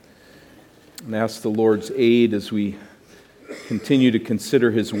and ask the Lord's aid as we continue to consider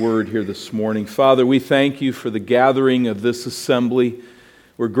His Word here this morning. Father, we thank You for the gathering of this assembly.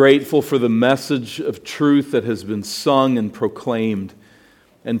 We're grateful for the message of truth that has been sung and proclaimed,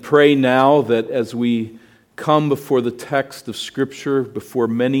 and pray now that as we come before the text of Scripture, before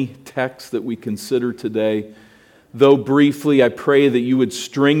many texts that we consider today, though briefly, I pray that You would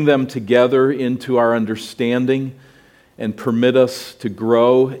string them together into our understanding and permit us to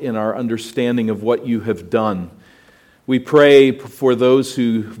grow in our understanding of what You have done. We pray for those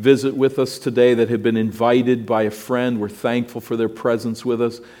who visit with us today that have been invited by a friend. We're thankful for their presence with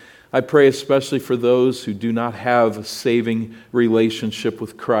us. I pray especially for those who do not have a saving relationship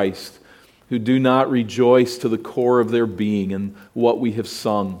with Christ, who do not rejoice to the core of their being in what we have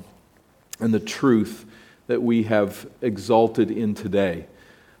sung and the truth that we have exalted in today.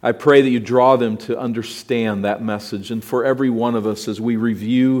 I pray that You draw them to understand that message. And for every one of us, as we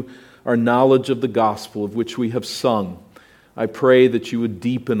review our knowledge of the gospel of which we have sung, I pray that You would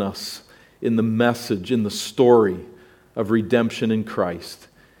deepen us in the message, in the story of redemption in Christ.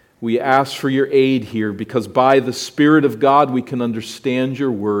 We ask for Your aid here because by the Spirit of God we can understand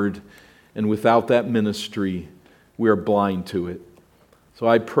Your word, and without that ministry we are blind to it. So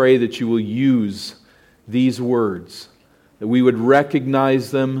I pray that You will use these words, that we would recognize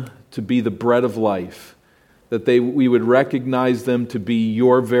them to be the bread of life, that we would recognize them to be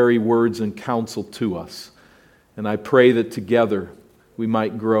Your very words and counsel to us. And I pray that together we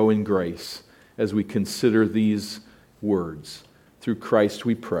might grow in grace as we consider these words. Through Christ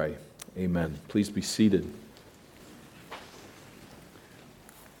we pray. Amen. Please be seated.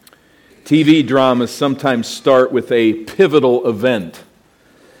 TV dramas sometimes start with a pivotal event.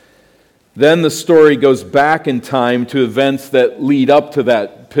 Then the story goes back in time to events that lead up to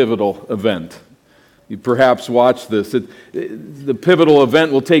that pivotal event. You perhaps watch this. The pivotal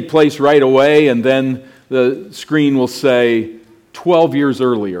event will take place right away, and then the screen will say 12 years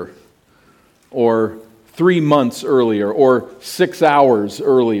earlier, or 3 months earlier, or 6 hours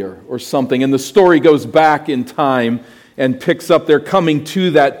earlier, or something. And the story goes back in time and picks up their coming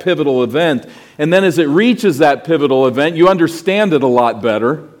to that pivotal event. And then as it reaches that pivotal event, you understand it a lot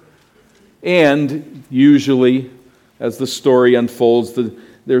better. And usually, as the story unfolds,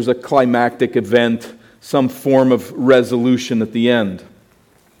 there's a climactic event, some form of resolution at the end.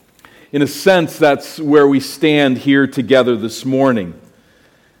 In a sense, that's where we stand here together this morning.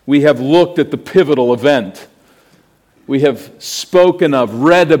 We have looked at the pivotal event. We have spoken of,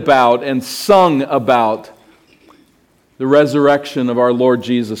 read about, and sung about the resurrection of our Lord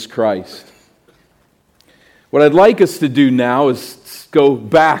Jesus Christ. What I'd like us to do now is go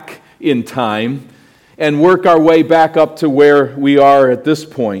back in time and work our way back up to where we are at this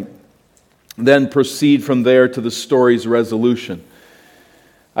point, then proceed from there to the story's resolution.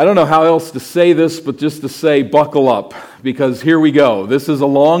 I don't know how else to say this, but just to say buckle up, because here we go. This is a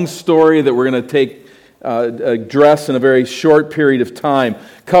long story that we're going to address in a very short period of time,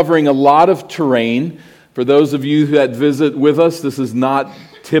 covering a lot of terrain. For those of you that visit with us, this is not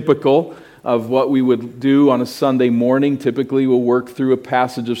typical of what we would do on a Sunday morning. Typically, we'll work through a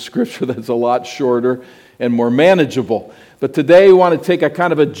passage of Scripture that's a lot shorter and more manageable. But today, we want to take a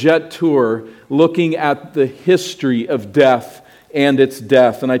kind of a jet tour looking at the history of death and its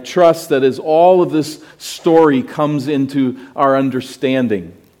death. And I trust that as all of this story comes into our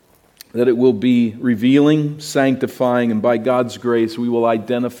understanding, that it will be revealing, sanctifying, and by God's grace, we will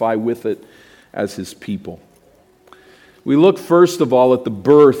identify with it as His people. We look first of all at the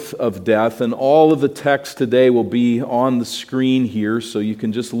birth of death, and all of the text today will be on the screen here, so you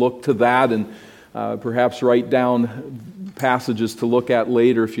can just look to that and perhaps write down passages to look at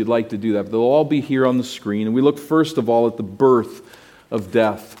later if you'd like to do that. But they'll all be here on the screen, and we look first of all at the birth of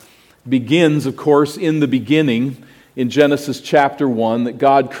death. It begins, of course, in the beginning in Genesis chapter 1, that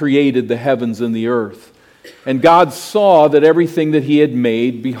God created the heavens and the earth. And God saw that everything that He had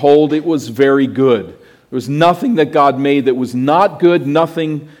made, behold, it was very good. There was nothing that God made that was not good,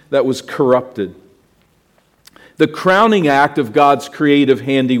 nothing that was corrupted. The crowning act of God's creative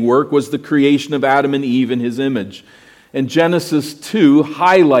handiwork was the creation of Adam and Eve in His image. And Genesis 2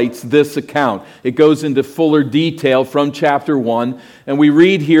 highlights this account. It goes into fuller detail from chapter 1. And we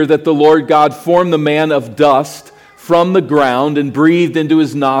read here that the Lord God formed the man of dust from the ground and breathed into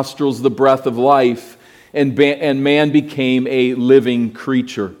his nostrils the breath of life. And man became a living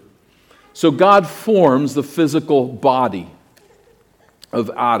creature. So God forms the physical body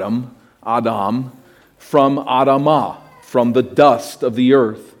of Adam, from Adamah, from the dust of the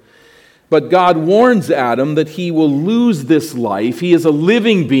earth. But God warns Adam that he will lose this life. He is a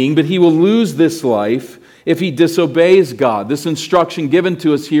living being, but he will lose this life if he disobeys God. This instruction given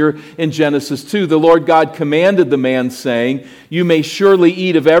to us here in Genesis 2, the Lord God commanded the man, saying, "You may surely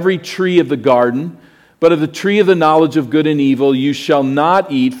eat of every tree of the garden, but of the tree of the knowledge of good and evil you shall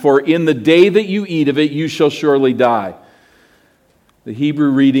not eat, for in the day that you eat of it you shall surely die." The Hebrew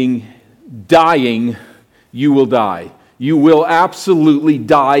reading, dying, you will die. You will absolutely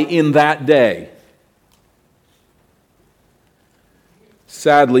die in that day.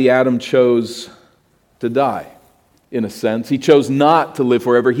 Sadly, Adam chose to die, in a sense. He chose not to live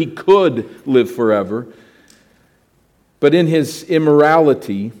forever. He could live forever. But in his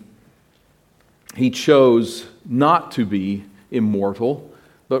immorality, he chose not to be immortal,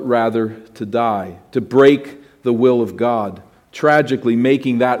 but rather to die, to break the will of God. Tragically,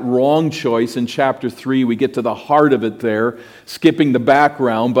 making that wrong choice in chapter 3, we get to the heart of it there, skipping the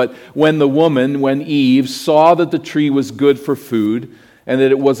background. But when Eve, saw that the tree was good for food, and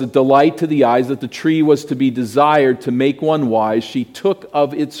that it was a delight to the eyes, that the tree was to be desired to make one wise, she took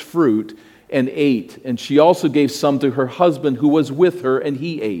of its fruit and ate. And she also gave some to her husband who was with her, and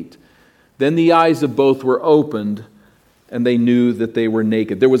he ate. Then the eyes of both were opened, and they knew that they were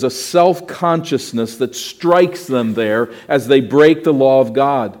naked. There was a self-consciousness that strikes them there as they break the law of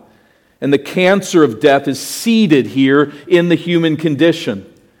God. And the cancer of death is seated here in the human condition.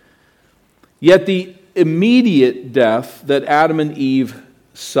 Yet the immediate death that Adam and Eve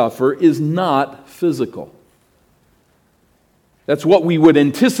suffer is not physical. That's what we would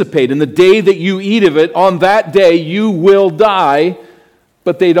anticipate. In the day that you eat of it, on that day you will die,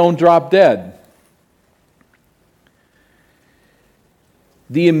 but they don't drop dead.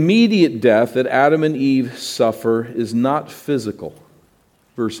 The immediate death that Adam and Eve suffer is not physical.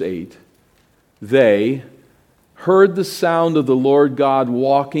 Verse 8, they heard the sound of the Lord God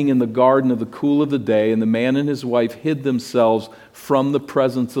walking in the garden of the cool of the day, and the man and his wife hid themselves from the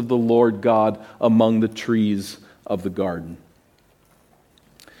presence of the Lord God among the trees of the garden.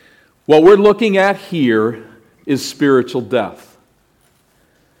 What we're looking at here is spiritual death.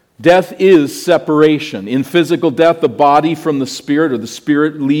 Death is separation. In physical death, the body from the spirit, or the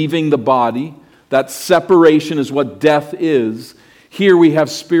spirit leaving the body. That separation is what death is. Here we have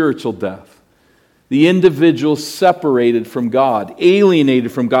spiritual death. The individual separated from God,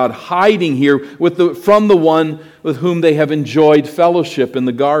 alienated from God, hiding here from the one with whom they have enjoyed fellowship in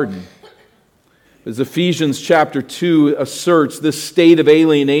the garden. As Ephesians chapter 2 asserts, this state of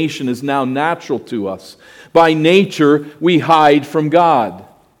alienation is now natural to us. By nature, we hide from God.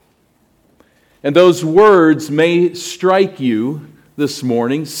 And those words may strike you this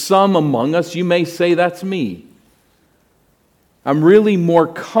morning. Some among us, you may say, that's me. I'm really more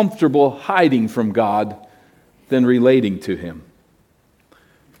comfortable hiding from God than relating to Him.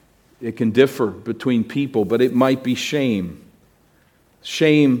 It can differ between people, but it might be shame.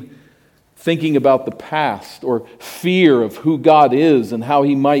 Shame thinking about the past, or fear of who God is and how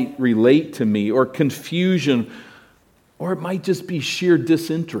He might relate to me, or confusion, or it might just be sheer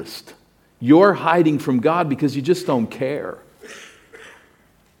disinterest. You're hiding from God because you just don't care.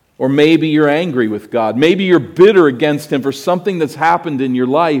 Or maybe you're angry with God. Maybe you're bitter against Him for something that's happened in your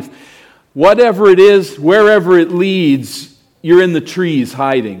life. Whatever it is, wherever it leads, you're in the trees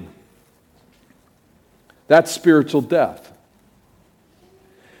hiding. That's spiritual death.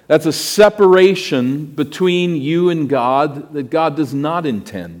 That's a separation between you and God that God does not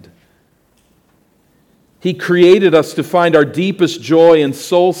intend. He created us to find our deepest joy and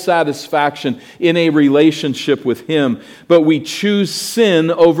soul satisfaction in a relationship with Him. But we choose sin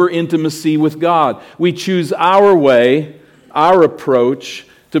over intimacy with God. We choose our way, our approach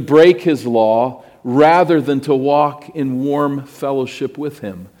to break His law rather than to walk in warm fellowship with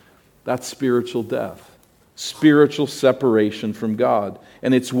Him. That's spiritual death. Spiritual separation from God.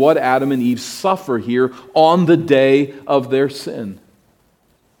 And it's what Adam and Eve suffer here on the day of their sin.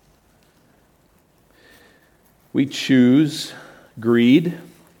 We choose greed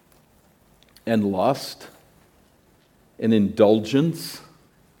and lust and indulgence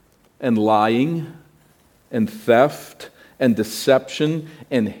and lying and theft and deception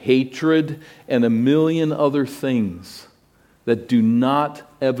and hatred and a million other things that do not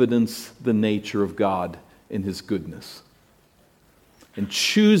evidence the nature of God in His goodness. And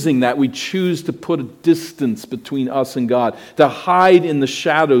choosing that, we choose to put a distance between us and God, to hide in the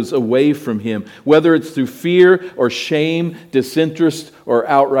shadows away from Him, whether it's through fear or shame, disinterest, or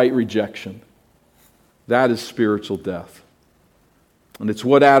outright rejection. That is spiritual death. And it's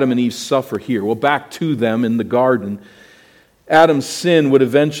what Adam and Eve suffer here. Well, back to them in the garden. Adam's sin would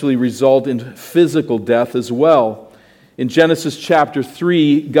eventually result in physical death as well. In Genesis chapter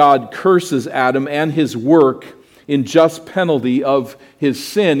 3, God curses Adam and his work in just penalty of his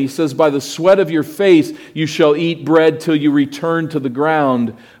sin. He says, by the sweat of your face you shall eat bread till you return to the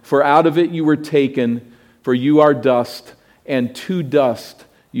ground, for out of it you were taken, for you are dust, and to dust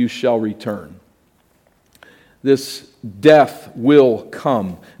you shall return. This death will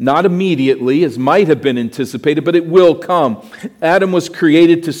come. Not immediately, as might have been anticipated, but it will come. Adam was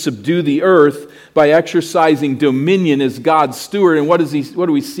created to subdue the earth by exercising dominion as God's steward. And what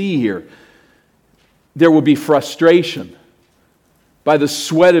do we see here? There will be frustration. By the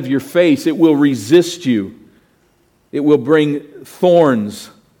sweat of your face, it will resist you. It will bring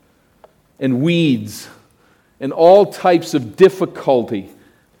thorns and weeds and all types of difficulty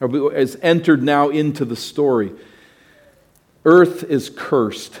has entered now into the story. Earth is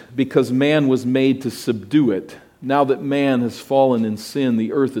cursed because man was made to subdue it. Now that man has fallen in sin,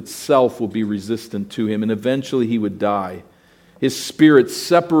 the earth itself will be resistant to him, and eventually he would die. His spirit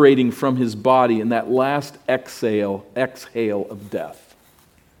separating from his body in that last exhale of death.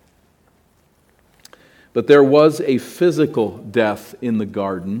 But there was a physical death in the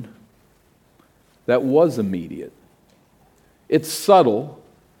garden that was immediate. It's subtle.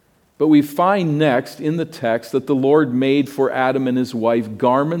 But we find next in the text that the Lord made for Adam and his wife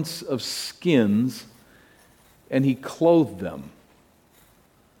garments of skins, and he clothed them.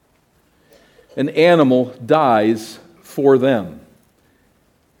 An animal dies for them,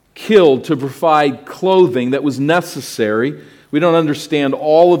 killed to provide clothing that was necessary. We don't understand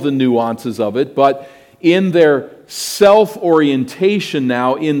all of the nuances of it, but in their self-orientation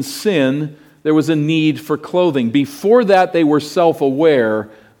now in sin, there was a need for clothing. Before that, they were self-aware,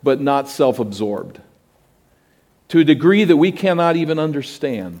 but not self-absorbed, to a degree that we cannot even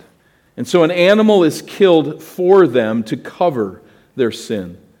understand. And so an animal is killed for them to cover their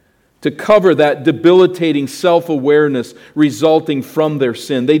sin, to cover that debilitating self-awareness resulting from their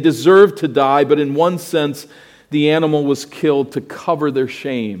sin. They deserve to die, but in one sense, the animal was killed to cover their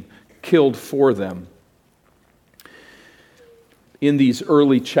shame, killed for them. In these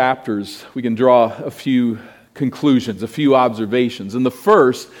early chapters, we can draw a few conclusions, a few observations. And the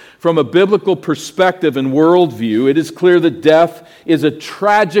first, from a biblical perspective and worldview, it is clear that death is a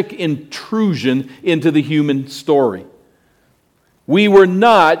tragic intrusion into the human story. We were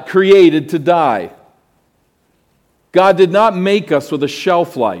not created to die. God did not make us with a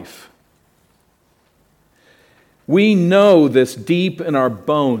shelf life. We know this deep in our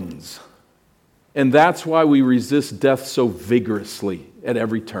bones, and that's why we resist death so vigorously at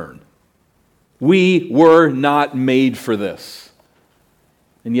every turn. We were not made for this.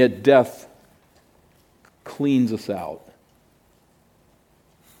 And yet death cleans us out.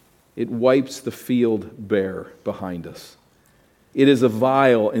 It wipes the field bare behind us. It is a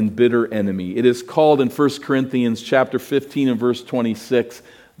vile and bitter enemy. It is called in 1 Corinthians chapter 15 and verse 26,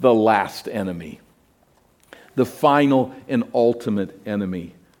 the last enemy. The final and ultimate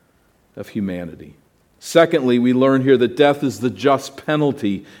enemy of humanity. Secondly, we learn here that death is the just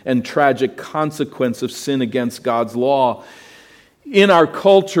penalty and tragic consequence of sin against God's law. In our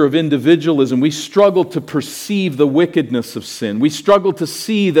culture of individualism, we struggle to perceive the wickedness of sin. We struggle to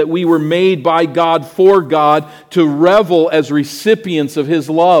see that we were made by God for God to revel as recipients of His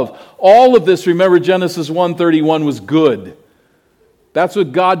love. All of this, remember Genesis 1:31, was good. That's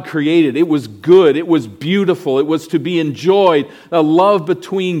what God created. It was good. It was beautiful. It was to be enjoyed. A love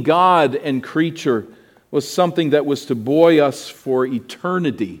between God and creature was something that was to buoy us for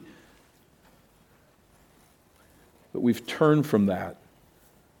eternity. But we've turned from that.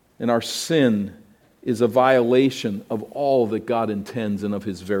 And our sin is a violation of all that God intends and of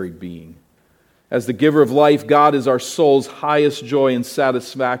His very being. As the giver of life, God is our soul's highest joy and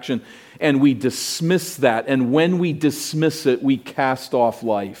satisfaction. And we dismiss that. And when we dismiss it, we cast off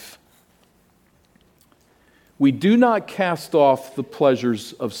life. We do not cast off the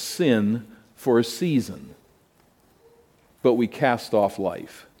pleasures of sin for a season, but we cast off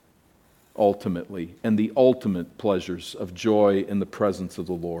life ultimately, and the ultimate pleasures of joy in the presence of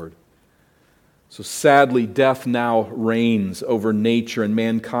the Lord. So sadly, death now reigns over nature and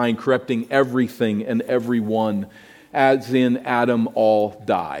mankind, corrupting everything and everyone, as in Adam all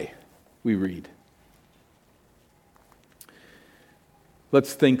die, we read.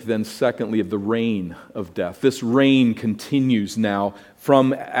 Let's think then, secondly, of the reign of death. This reign continues now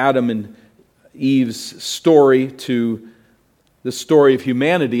from Adam and Eve's story to the story of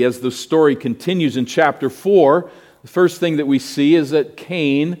humanity. As the story continues in chapter 4, the first thing that we see is that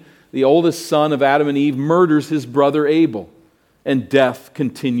Cain, the oldest son of Adam and Eve, murders his brother Abel, and death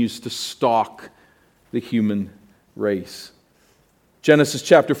continues to stalk the human race. Genesis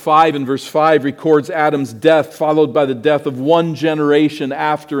chapter 5 and verse 5 records Adam's death, followed by the death of one generation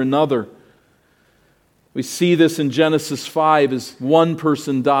after another. We see this in Genesis 5 as one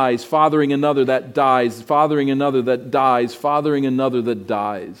person dies, fathering another that dies, fathering another that dies, fathering another that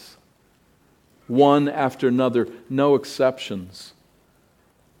dies. One after another, no exceptions,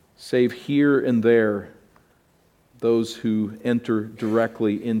 save here and there those who enter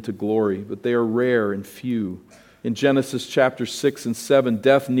directly into glory, but they are rare and few. In Genesis chapter 6 and 7,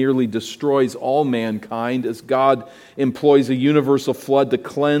 death nearly destroys all mankind as God employs a universal flood to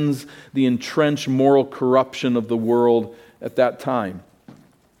cleanse the entrenched moral corruption of the world at that time.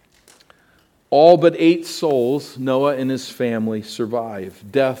 All but 8 souls, Noah and his family, survive.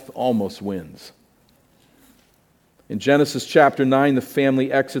 Death almost wins. In Genesis chapter 9, the family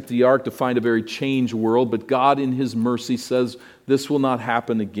exit the ark to find a very changed world, but God in His mercy says this will not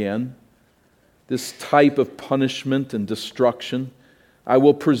happen again. This type of punishment and destruction. I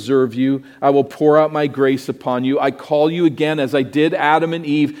will preserve you. I will pour out my grace upon you. I call you again, as I did Adam and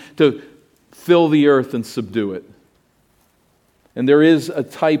Eve, to fill the earth and subdue it. And there is a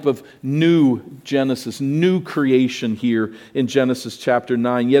type of new Genesis, new creation here in Genesis chapter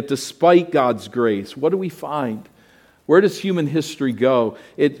 9. Yet despite God's grace, what do we find? Where does human history go?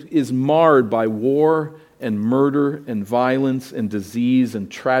 It is marred by war and murder and violence and disease and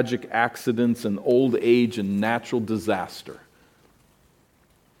tragic accidents and old age and natural disaster.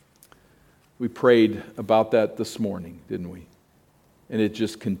 We prayed about that this morning, didn't we? And it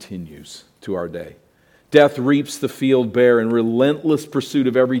just continues to our day. Death reaps the field bare in relentless pursuit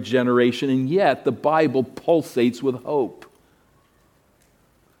of every generation, and yet the Bible pulsates with hope.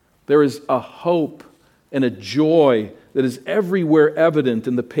 There is a hope and a joy that is everywhere evident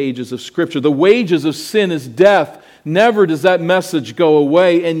in the pages of Scripture. The wages of sin is death. Never does that message go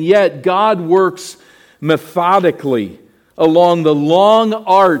away, and yet God works methodically along the long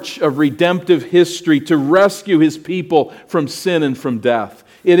arch of redemptive history to rescue His people from sin and from death.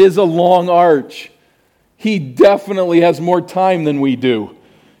 It is a long arch. He definitely has more time than we do,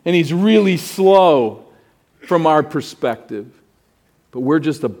 and He's really slow from our perspective. But we're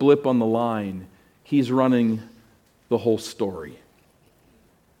just a blip on the line. He's running the whole story.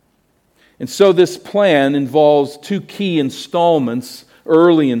 And so this plan involves 2 key installments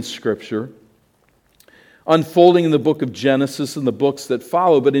early in Scripture, unfolding in the book of Genesis and the books that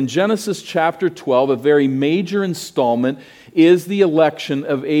follow. But in Genesis chapter 12, a very major installment is the election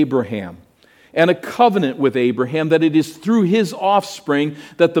of Abraham and a covenant with Abraham that it is through his offspring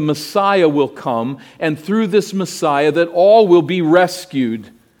that the Messiah will come, and through this Messiah that all will be rescued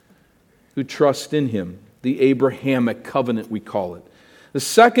who trust in Him. The Abrahamic covenant, we call it. The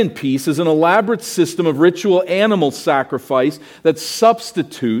second piece is an elaborate system of ritual animal sacrifice that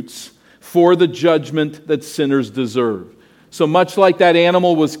substitutes for the judgment that sinners deserve. So much like that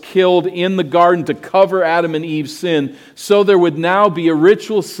animal was killed in the garden to cover Adam and Eve's sin, so there would now be a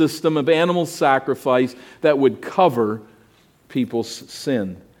ritual system of animal sacrifice that would cover people's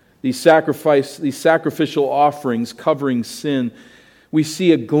sin. These sacrificial offerings covering sin. We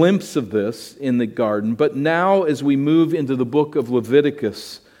see a glimpse of this in the garden, but now as we move into the book of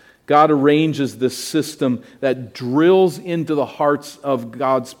Leviticus, God arranges this system that drills into the hearts of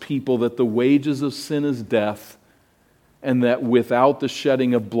God's people that the wages of sin is death, and that without the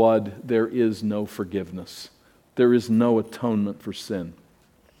shedding of blood, there is no forgiveness. There is no atonement for sin.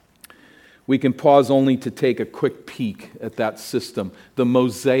 We can pause only to take a quick peek at that system, the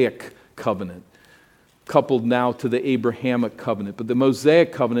Mosaic covenant, coupled now to the Abrahamic covenant. But the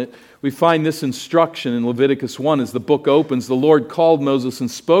Mosaic covenant, we find this instruction in Leviticus 1 as the book opens. The Lord called Moses and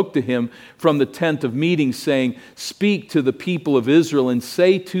spoke to him from the tent of meeting, saying, "Speak to the people of Israel and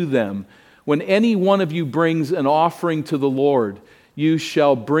say to them, when any one of you brings an offering to the Lord, you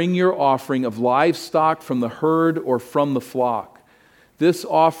shall bring your offering of livestock from the herd or from the flock. This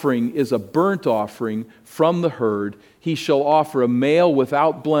offering is a burnt offering from the herd. He shall offer a male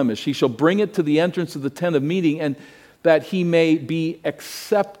without blemish. He shall bring it to the entrance of the tent of meeting, and that he may be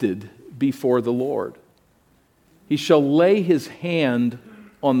accepted before the Lord. He shall lay his hand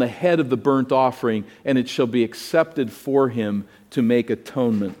on the head of the burnt offering, and it shall be accepted for him to make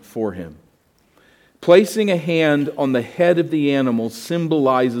atonement for him." Placing a hand on the head of the animal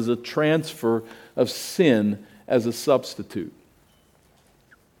symbolizes a transfer of sin as a substitute.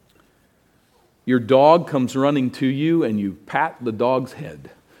 Your dog comes running to you and you pat the dog's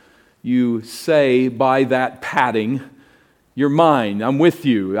head. You say by that patting, "You're mine, I'm with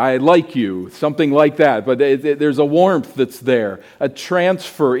you, I like you," something like that. But there's a warmth that's there, a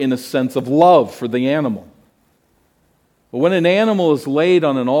transfer in a sense of love for the animal. But when an animal is laid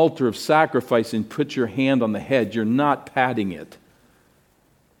on an altar of sacrifice and put your hand on the head, you're not patting it.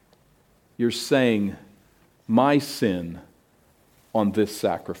 You're saying, "My sin on this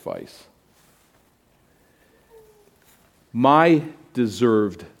sacrifice." my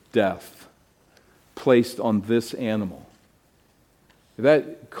deserved death placed on this animal. If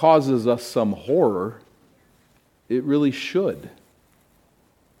that causes us some horror, it really should.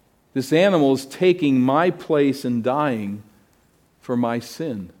 This animal is taking my place and dying for my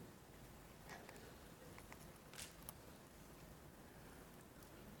sin.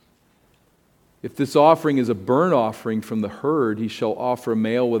 If this offering is a burnt offering from the herd, he shall offer a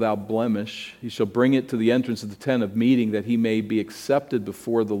male without blemish. He shall bring it to the entrance of the tent of meeting, that he may be accepted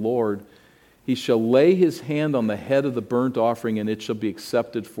before the Lord. He shall lay his hand on the head of the burnt offering, and it shall be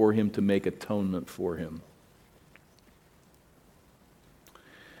accepted for him to make atonement for him.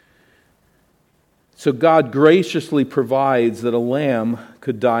 So God graciously provides that a lamb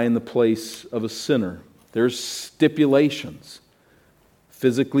could die in the place of a sinner. There's stipulations.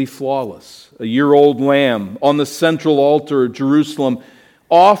 Physically flawless, a year-old lamb on the central altar of Jerusalem,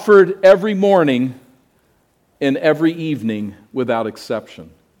 offered every morning and every evening without exception.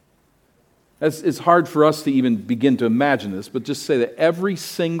 It's hard for us to even begin to imagine this, but just say that every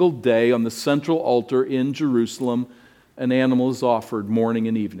single day on the central altar in Jerusalem, an animal is offered morning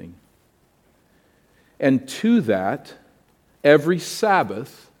and evening. And to that, every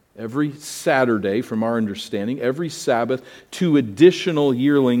Sabbath, every Saturday, from our understanding, every Sabbath, 2 additional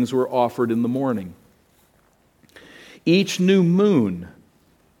yearlings were offered in the morning. Each new moon,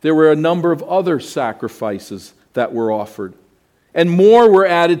 there were a number of other sacrifices that were offered. And more were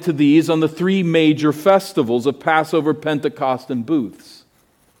added to these on the 3 major festivals of Passover, Pentecost, and Booths.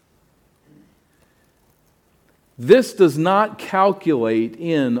 This does not calculate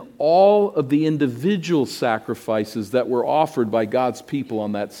in all of the individual sacrifices that were offered by God's people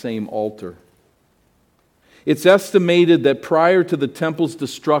on that same altar. It's estimated that prior to the temple's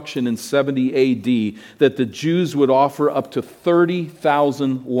destruction in 70 A.D., that the Jews would offer up to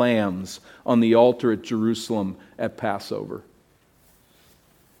 30,000 lambs on the altar at Jerusalem at Passover.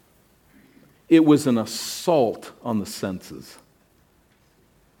 It was an assault on the senses.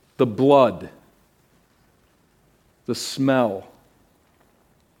 The blood, the smell,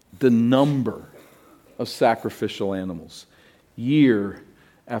 the number of sacrificial animals, year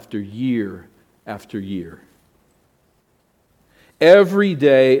after year after year. Every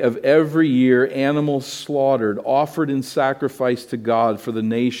day of every year, animals slaughtered, offered in sacrifice to God for the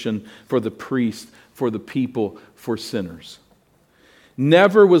nation, for the priest, for the people, for sinners.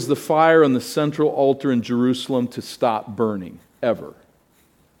 Never was the fire on the central altar in Jerusalem to stop burning, ever.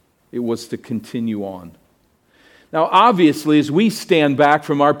 It was to continue on. Now, obviously, as we stand back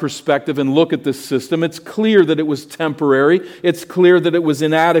from our perspective and look at this system, it's clear that it was temporary. It's clear that it was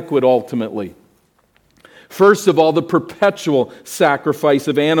inadequate ultimately. First of all, the perpetual sacrifice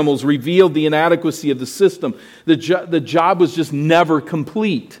of animals revealed the inadequacy of the system. The job was just never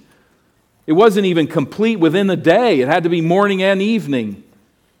complete. It wasn't even complete within a day. It had to be morning and evening.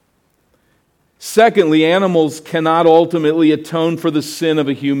 Secondly, animals cannot ultimately atone for the sin of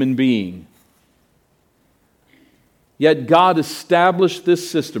a human being. Yet God established this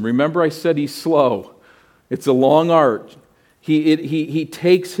system. Remember I said He's slow. It's a long art. He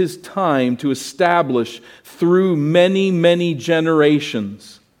takes His time to establish through many, many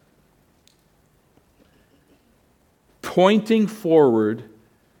generations, pointing forward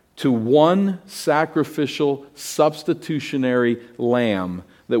to one sacrificial, substitutionary lamb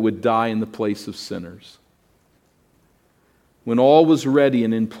that would die in the place of sinners. When all was ready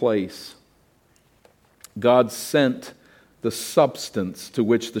and in place, God sent the substance to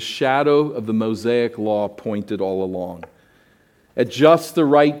which the shadow of the Mosaic law pointed all along. At just the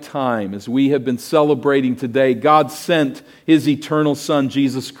right time, as we have been celebrating today, God sent His eternal Son,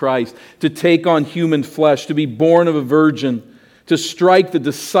 Jesus Christ, to take on human flesh, to be born of a virgin, to strike the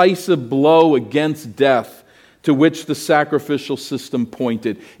decisive blow against death to which the sacrificial system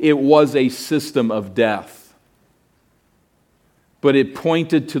pointed. It was a system of death, but it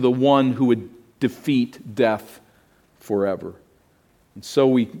pointed to the one who would defeat death forever. And so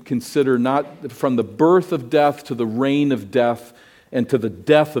we consider not from the birth of death to the reign of death and to the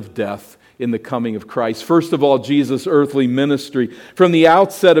death of death in the coming of Christ. First of all, Jesus' earthly ministry. From the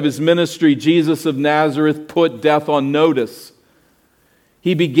outset of His ministry, Jesus of Nazareth put death on notice.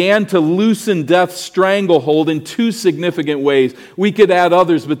 He began to loosen death's stranglehold in 2 significant ways. We could add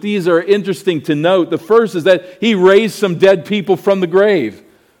others, but these are interesting to note. The first is that He raised some dead people from the grave.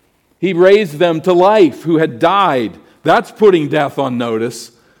 He raised them to life who had died. That's putting death on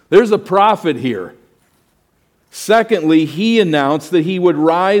notice. There's a prophet here. Secondly, He announced that He would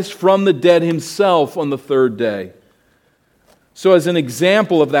rise from the dead Himself on the 3rd day. So as an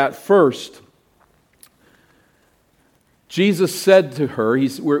example of that first, Jesus said to her,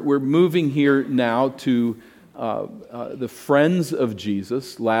 we're moving here now to the friends of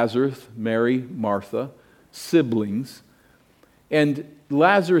Jesus, Lazarus, Mary, Martha, siblings, and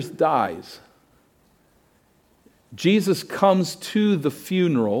Lazarus dies. Jesus comes to the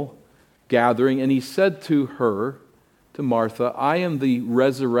funeral gathering, and he said to her, to Martha, I am the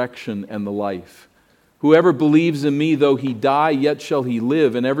resurrection and the life. Whoever believes in me, though he die, yet shall he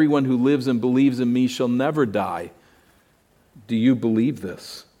live, and everyone who lives and believes in me shall never die. Do you believe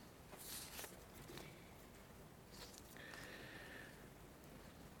this?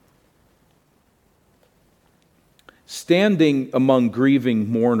 Standing among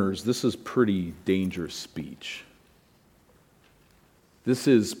grieving mourners, this is pretty dangerous speech. This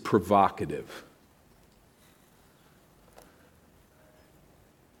is provocative.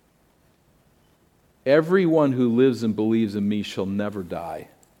 Everyone who lives and believes in me shall never die.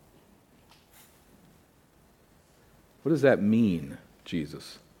 What does that mean,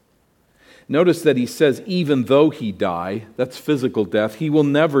 Jesus? Notice that he says, even though he die, that's physical death, he will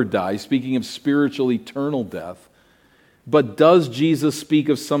never die, speaking of spiritual, eternal death. But does Jesus speak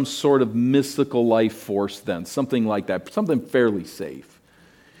of some sort of mystical life force then? Something like that, something fairly safe.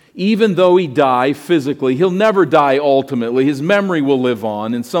 Even though he die physically, he'll never die ultimately. His memory will live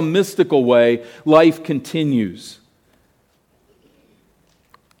on. In some mystical way, life continues.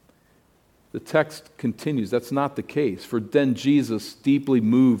 The text continues. That's not the case. For then Jesus, deeply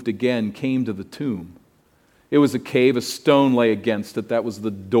moved again, came to the tomb. It was a cave. A stone lay against it. That was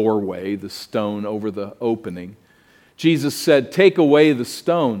the doorway, the stone over the opening. Jesus said, take away the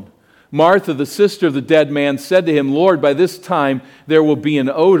stone. Martha, the sister of the dead man, said to him, Lord, by this time there will be an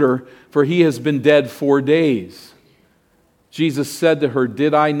odor, for he has been dead 4 days. Jesus said to her,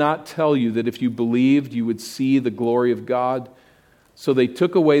 did I not tell you that if you believed, you would see the glory of God? So they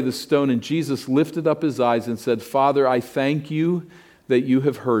took away the stone, and Jesus lifted up his eyes and said, Father, I thank you that you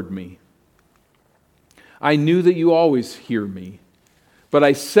have heard me. I knew that you always hear me. But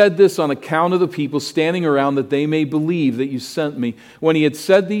I said this on account of the people standing around, that they may believe that you sent me. When he had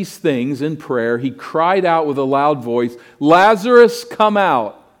said these things in prayer, he cried out with a loud voice, Lazarus, come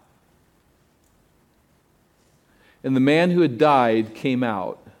out. And the man who had died came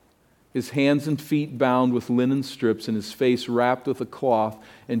out, his hands and feet bound with linen strips and his face wrapped with a cloth.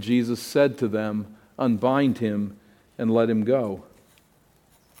 And Jesus said to them, unbind him and let him go.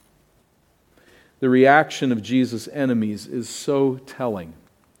 The reaction of Jesus' enemies is so telling.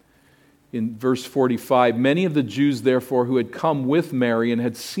 In verse 45, many of the Jews, therefore, who had come with Mary and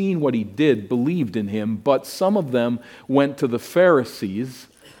had seen what he did, believed in him, but some of them went to the Pharisees,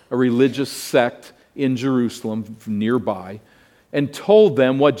 a religious sect in Jerusalem nearby, and told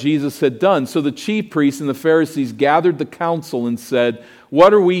them what Jesus had done. So the chief priests and the Pharisees gathered the council and said,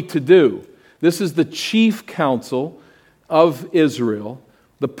 what are we to do? This is the chief council of Israel,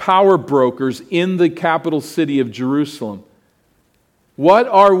 the power brokers in the capital city of Jerusalem. What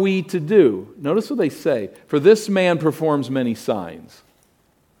are we to do? Notice what they say. For this man performs many signs.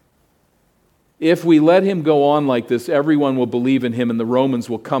 If we let him go on like this, everyone will believe in him, and the Romans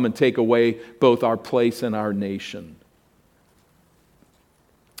will come and take away both our place and our nation.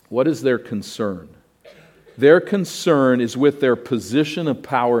 What is their concern? Their concern is with their position of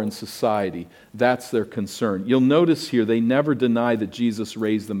power in society. That's their concern. You'll notice here they never deny that Jesus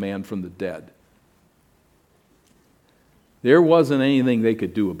raised the man from the dead. There wasn't anything they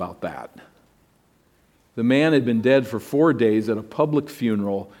could do about that. The man had been dead for 4 days at a public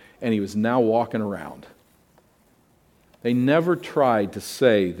funeral, and he was now walking around. They never tried to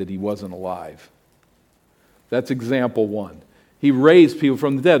say that he wasn't alive. That's example one. He raised people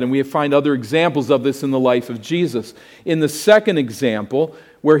from the dead, and we find other examples of this in the life of Jesus. In the second example,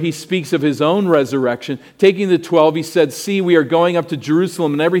 where he speaks of his own resurrection, taking the 12, he said, see, we are going up to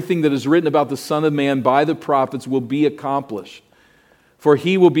Jerusalem, and everything that is written about the Son of Man by the prophets will be accomplished. For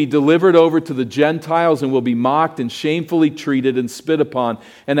he will be delivered over to the Gentiles and will be mocked and shamefully treated and spit upon.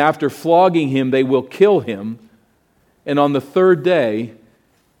 And after flogging him, they will kill him. And on the third day,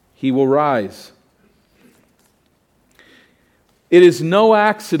 he will rise. It is no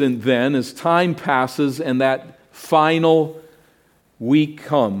accident then, as time passes and that final week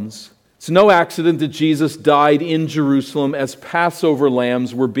comes, it's no accident that Jesus died in Jerusalem as Passover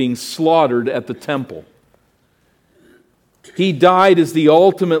lambs were being slaughtered at the temple. He died as the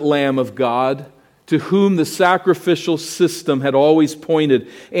ultimate Lamb of God, to whom the sacrificial system had always pointed.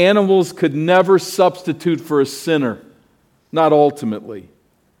 Animals could never substitute for a sinner, not ultimately,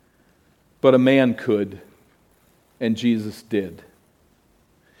 but a man could. And Jesus did.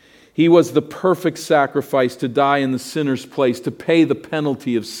 He was the perfect sacrifice to die in the sinner's place, to pay the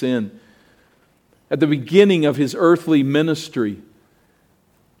penalty of sin. At the beginning of his earthly ministry,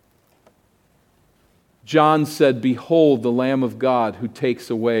 John said, "Behold the Lamb of God who takes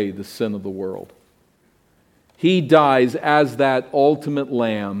away the sin of the world." He dies as that ultimate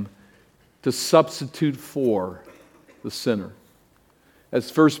lamb to substitute for the sinner.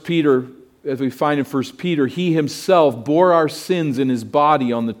 As we find in 1 Peter, He Himself bore our sins in His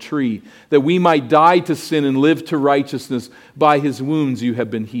body on the tree, that we might die to sin and live to righteousness. By His wounds you have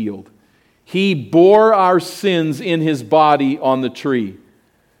been healed. He bore our sins in His body on the tree.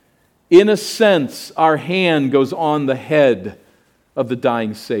 In a sense, our hand goes on the head of the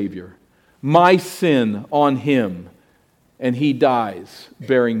dying Savior. My sin on Him, and He dies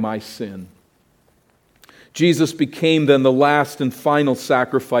bearing my sin. Jesus became then the last and final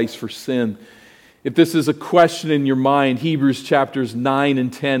sacrifice for sin. If this is a question in your mind, Hebrews chapters 9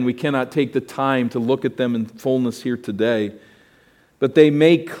 and 10, we cannot take the time to look at them in fullness here today, but they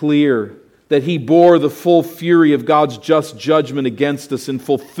make clear that He bore the full fury of God's just judgment against us in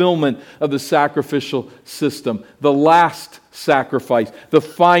fulfillment of the sacrificial system. The last sacrifice, the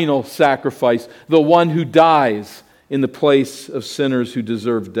final sacrifice, the one who dies in the place of sinners who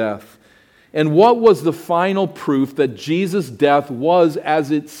deserve death. And what was the final proof that Jesus' death was,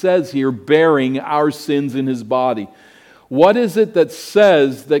 as it says here, bearing our sins in His body? What is it that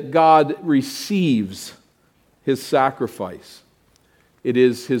says that God receives His sacrifice? It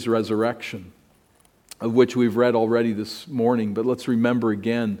is His resurrection, of which we've read already this morning. But let's remember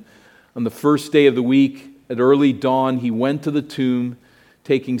again, on the first day of the week, at early dawn, He went to the tomb,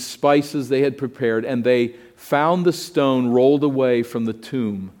 taking spices they had prepared, and they found the stone rolled away from the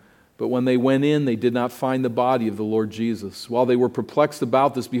tomb. But when they went in, they did not find the body of the Lord Jesus. While they were perplexed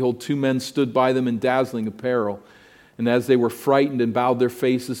about this, behold, two men stood by them in dazzling apparel. And as they were frightened and bowed their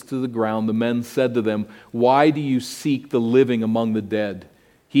faces to the ground, the men said to them, "Why do you seek the living among the dead?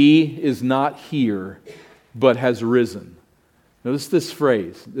 He is not here, but has risen." Notice this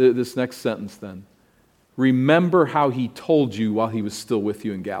phrase, this next sentence then. Remember how He told you while He was still with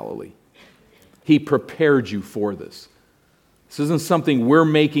you in Galilee. He prepared you for this. This isn't something we're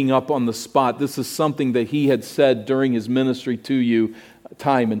making up on the spot. This is something that He had said during His ministry to you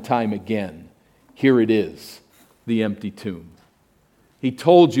time and time again. Here it is, the empty tomb. He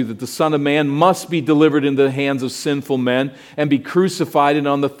told you that the Son of Man must be delivered into the hands of sinful men and be crucified and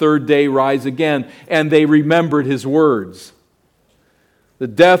on the third day rise again. And they remembered His words. The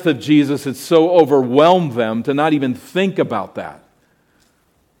death of Jesus had so overwhelmed them to not even think about that.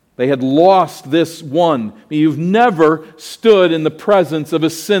 They had lost this one. You've never stood in the presence of a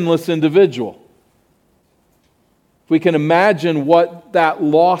sinless individual. If we can imagine what that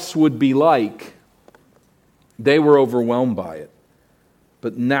loss would be like, they were overwhelmed by it.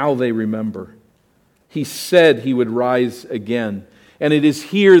 But now they remember. He said He would rise again. And it is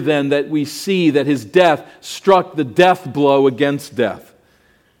here then that we see that His death struck the death blow against death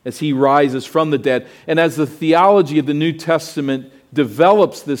as He rises from the dead. And as the theology of the New Testament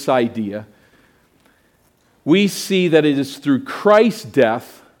develops this idea, we see that it is through Christ's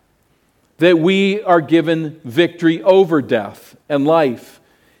death that we are given victory over death and life.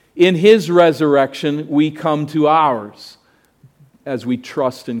 In His resurrection, we come to ours as we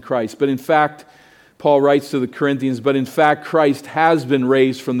trust in Christ. But in fact, Paul writes to the Corinthians, but in fact Christ has been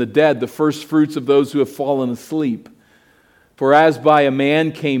raised from the dead, the first fruits of those who have fallen asleep. For as by a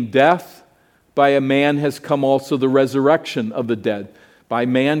man came death, by a man has come also the resurrection of the dead. By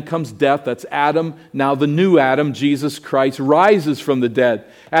man comes death, that's Adam. Now the new Adam, Jesus Christ, rises from the dead.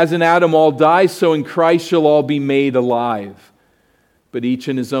 As in Adam all die, so in Christ shall all be made alive. But each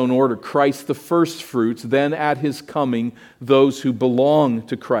in his own order. Christ the first fruits, then at His coming, those who belong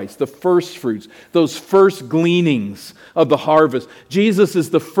to Christ. The first fruits, those first gleanings of the harvest. Jesus is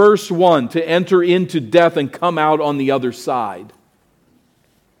the first one to enter into death and come out on the other side.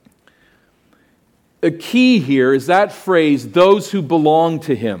 The key here is that phrase, those who belong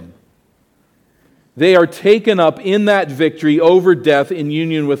to Him. They are taken up in that victory over death in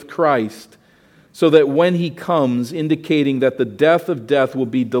union with Christ, so that when He comes, indicating that the death of death will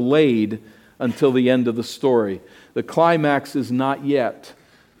be delayed until the end of the story. The climax is not yet.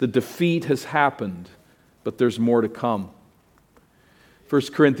 The defeat has happened, but there's more to come. 1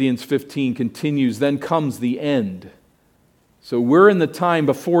 Corinthians 15 continues, then comes the end. So we're in the time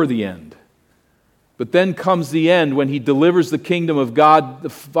before the end. But then comes the end when He delivers the kingdom of God the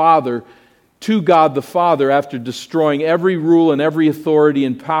Father to God the Father after destroying every rule and every authority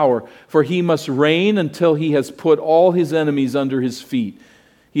and power. For He must reign until He has put all His enemies under His feet.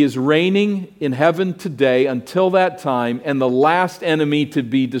 He is reigning in heaven today until that time, and the last enemy to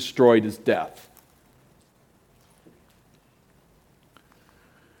be destroyed is death.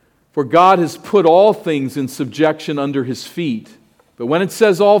 For God has put all things in subjection under His feet. But when it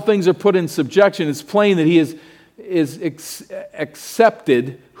says all things are put in subjection, it's plain that he is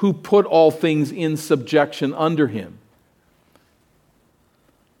accepted who put all things in subjection under him.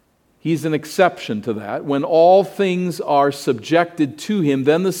 He's an exception to that. When all things are subjected to him,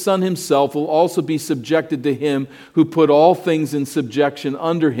 then the Son himself will also be subjected to him who put all things in subjection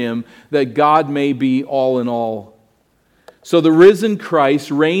under him, that God may be all in all. So the risen Christ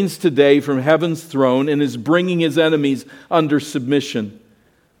reigns today from heaven's throne and is bringing his enemies under submission.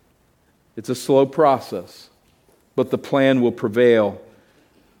 It's a slow process, but the plan will prevail.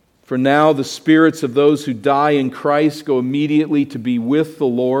 For now the spirits of those who die in Christ go immediately to be with the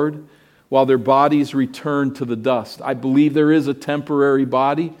Lord, while their bodies return to the dust. I believe there is a temporary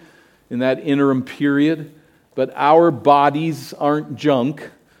body in that interim period, but our bodies aren't junk.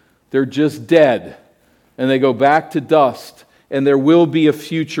 They're just dead, and they go back to dust, and there will be a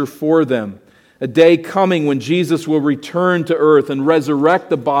future for them. A day coming when Jesus will return to earth and resurrect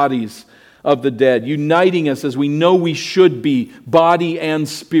the bodies of the dead, uniting us as we know we should be, body and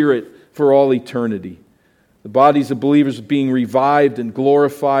spirit, for all eternity. The bodies of believers being revived and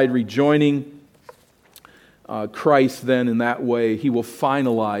glorified, rejoining Christ then in that way. He will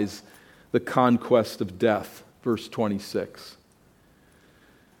finalize the conquest of death. Verse 26.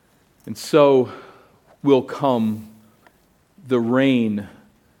 And so will come the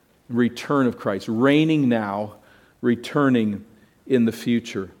return of Christ. Reigning now, returning in the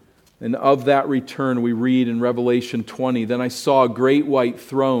future. And of that return we read in Revelation 20, "Then I saw a great white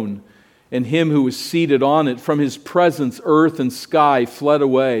throne, and him who was seated on it. From his presence, earth and sky fled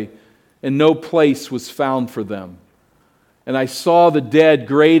away, and no place was found for them. And I saw the dead,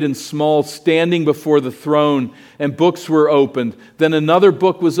 great and small, standing before the throne, and books were opened. Then another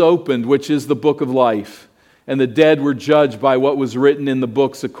book was opened, which is the book of life. And the dead were judged by what was written in the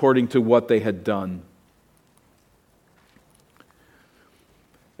books according to what they had done.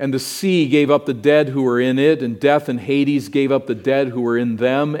 And the sea gave up the dead who were in it, and death and Hades gave up the dead who were in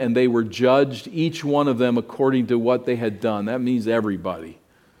them, and they were judged, each one of them according to what they had done." That means everybody.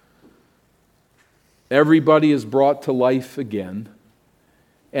 Everybody is brought to life again,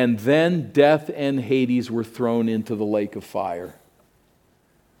 and then death and Hades were thrown into the lake of fire.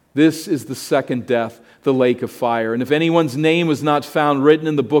 This is the second death, the lake of fire. And if anyone's name was not found written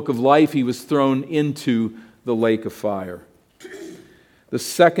in the book of life, he was thrown into the lake of fire. The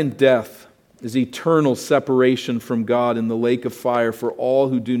second death is eternal separation from God in the lake of fire for all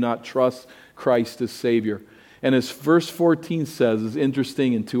who do not trust Christ as Savior. And as verse 14 says, is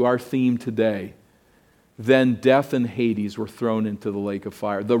interesting and to our theme today, then death and Hades were thrown into the lake of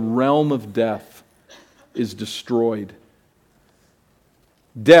fire. The realm of death is destroyed.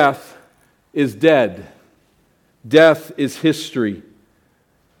 Death is dead. Death is history.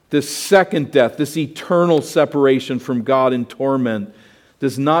 This second death, this eternal separation from God in torment,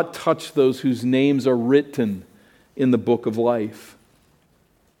 does not touch those whose names are written in the book of life.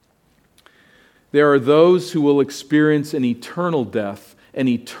 There are those who will experience an eternal death, an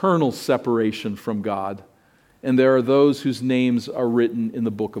eternal separation from God, and there are those whose names are written in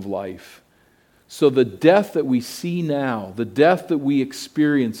the book of life. So the death that we see now, the death that we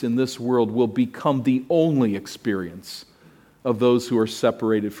experience in this world, will become the only experience of those who are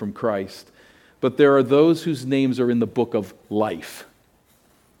separated from Christ. But there are those whose names are in the book of life.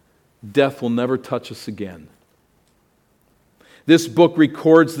 Death will never touch us again. This book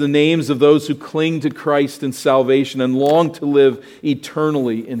records the names of those who cling to Christ in salvation and long to live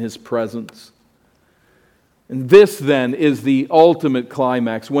eternally in His presence. And this then is the ultimate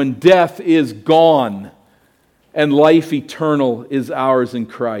climax, when death is gone and life eternal is ours in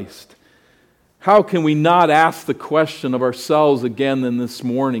Christ. How can we not ask the question of ourselves again then this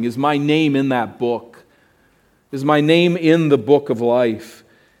morning? Is my name in that book? Is my name in the book of life?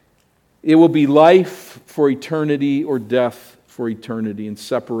 It will be life for eternity or death for eternity and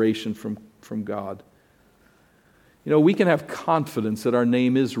separation from God. You know, we can have confidence that our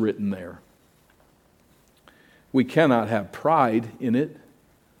name is written there. We cannot have pride in it,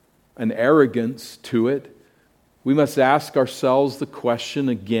 an arrogance to it. We must ask ourselves the question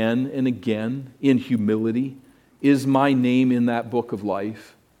again and again in humility, is my name in that book of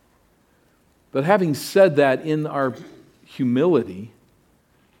life? But having said that, in our humility,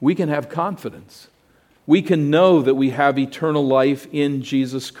 we can have confidence. We can know that we have eternal life in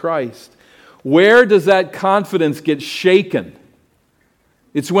Jesus Christ. Where does that confidence get shaken?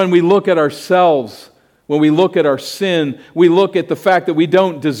 It's when we look at ourselves, when we look at our sin, we look at the fact that we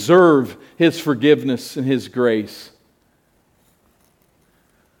don't deserve His forgiveness and His grace.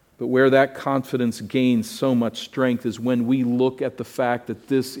 But where that confidence gains so much strength is when we look at the fact that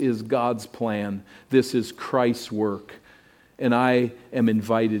this is God's plan, this is Christ's work, and I am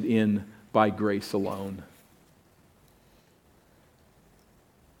invited in by grace alone.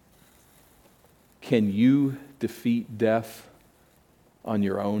 Can you defeat death on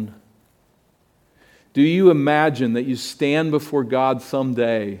your own? Do you imagine that you stand before God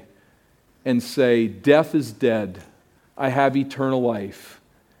someday and say, death is dead, I have eternal life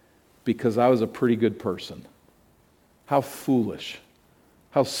because I was a pretty good person? How foolish,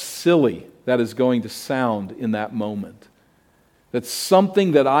 how silly that is going to sound in that moment. That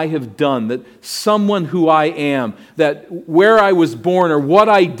something that I have done, that someone who I am, that where I was born or what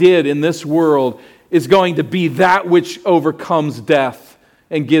I did in this world is going to be that which overcomes death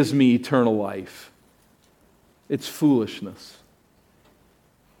and gives me eternal life. It's foolishness.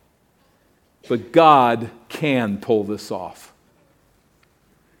 But God can pull this off.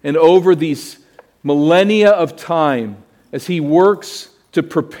 And over these millennia of time, as He works to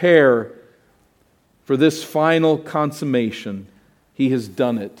prepare for this final consummation, He has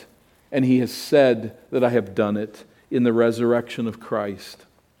done it. And He has said that I have done it in the resurrection of Christ.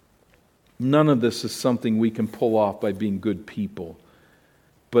 None of this is something we can pull off by being good people.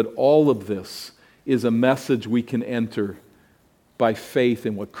 But all of this is a message we can enter by faith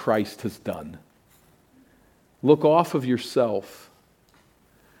in what Christ has done. Look off of yourself.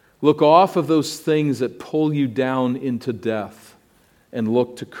 Look off of those things that pull you down into death and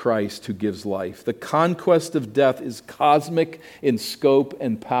look to Christ who gives life. The conquest of death is cosmic in scope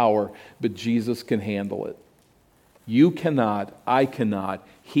and power, but Jesus can handle it. You cannot, I cannot,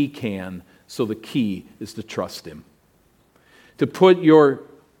 He can, so the key is to trust Him. To put your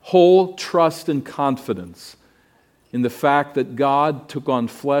whole trust and confidence in the fact that God took on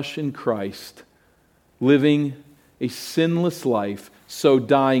flesh in Christ, living a sinless life, so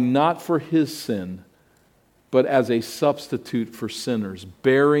dying not for His sin, but as a substitute for sinners,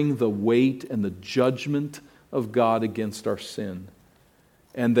 bearing the weight and the judgment of God against our sin,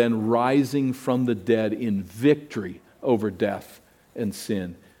 and then rising from the dead in victory over death and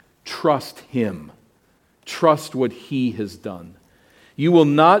sin. Trust Him. Trust what He has done. You will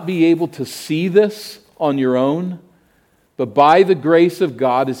not be able to see this on your own, but by the grace of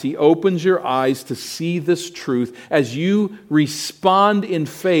God, as He opens your eyes to see this truth, as you respond in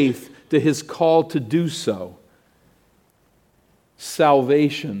faith to His call to do so,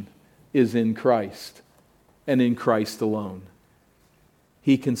 salvation is in Christ and in Christ alone.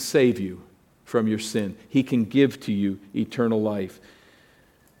 He can save you from your sin. He can give to you eternal life.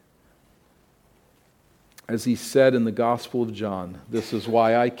 As He said in the Gospel of John, this is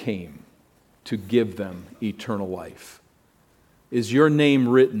why I came, to give them eternal life. Is your name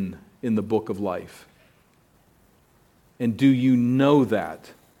written in the book of life? And do you know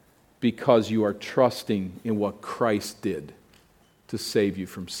that because you are trusting in what Christ did to save you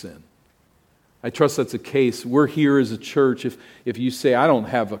from sin? I trust that's the case. We're here as a church. If you say, I don't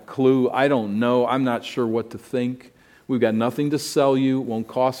have a clue, I don't know, I'm not sure what to think, we've got nothing to sell you, it won't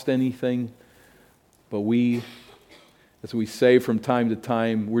cost anything. But we, as we say from time to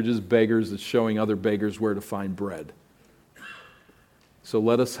time, we're just beggars that's showing other beggars where to find bread. So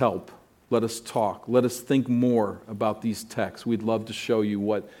let us help. Let us talk. Let us think more about these texts. We'd love to show you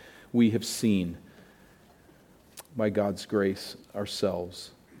what we have seen by God's grace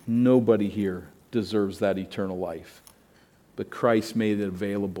ourselves. Nobody here deserves that eternal life, but Christ made it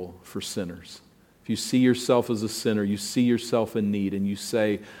available for sinners. If you see yourself as a sinner, you see yourself in need, and you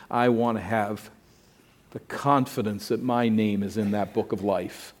say, I want to have the confidence that my name is in that book of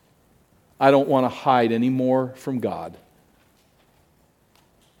life. I don't want to hide any more from God.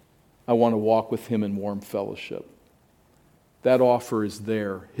 I want to walk with Him in warm fellowship. That offer is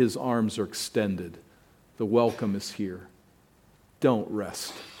there. His arms are extended. The welcome is here. Don't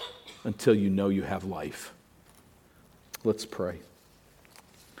rest until you know you have life. Let's pray.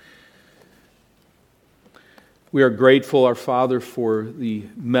 We are grateful, our Father, for the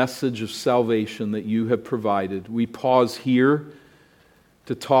message of salvation that You have provided. We pause here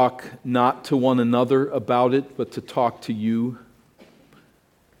to talk not to one another about it, but to talk to You,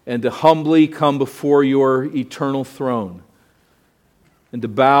 and to humbly come before Your eternal throne, and to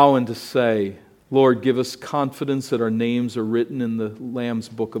bow and to say, Lord, give us confidence that our names are written in the Lamb's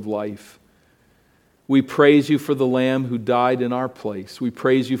book of life. We praise You for the Lamb who died in our place. We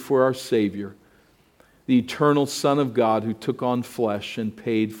praise You for our Savior, the eternal Son of God who took on flesh and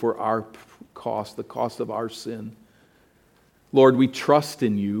paid for our cost, the cost of our sin. Lord, we trust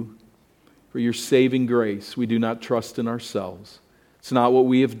in You for Your saving grace. We do not trust in ourselves. It's not what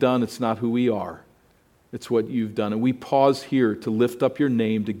we have done. It's not who we are. It's what You've done. And we pause here to lift up Your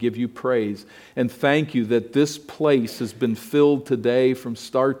name, to give You praise, and thank You that this place has been filled today from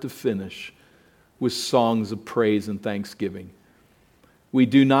start to finish with songs of praise and thanksgiving. We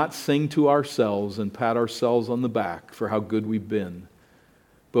do not sing to ourselves and pat ourselves on the back for how good we've been,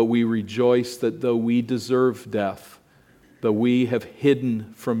 but we rejoice that though we deserve death, though we have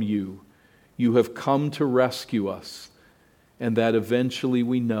hidden from you, you have come to rescue us, and that eventually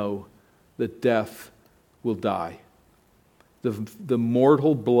we know that death will die. The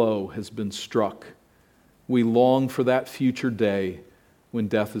mortal blow has been struck. We long for that future day when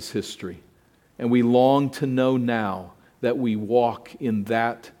death is history. And we long to know now that we walk in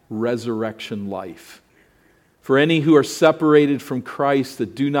that resurrection life. For any who are separated from Christ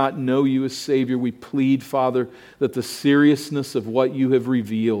that do not know you as Savior, we plead, Father, that the seriousness of what you have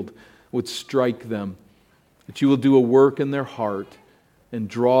revealed would strike them, that you will do a work in their heart and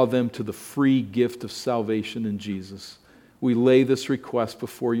draw them to the free gift of salvation in Jesus. We lay this request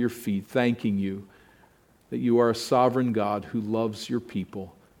before your feet, thanking you that you are a sovereign God who loves your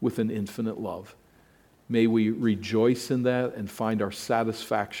people with an infinite love. May we rejoice in that and find our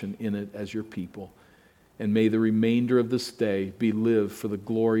satisfaction in it as your people. And may the remainder of this day be lived for the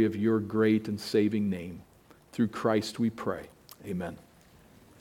glory of your great and saving name. Through Christ we pray. Amen.